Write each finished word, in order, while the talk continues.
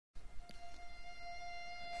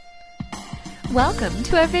Welcome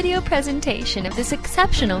to our video presentation of this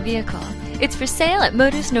exceptional vehicle. It's for sale at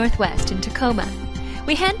Motors Northwest in Tacoma.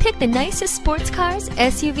 We handpicked the nicest sports cars,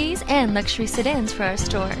 SUVs, and luxury sedans for our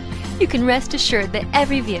store. You can rest assured that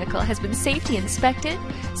every vehicle has been safety inspected,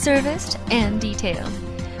 serviced, and detailed.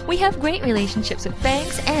 We have great relationships with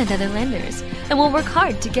banks and other lenders, and we'll work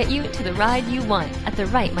hard to get you into the ride you want at the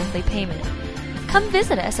right monthly payment. Come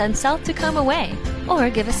visit us on South Tacoma Way, or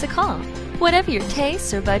give us a call. Whatever your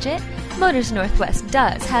tastes or budget, Motors Northwest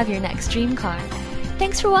does have your next dream car.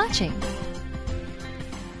 Thanks for watching.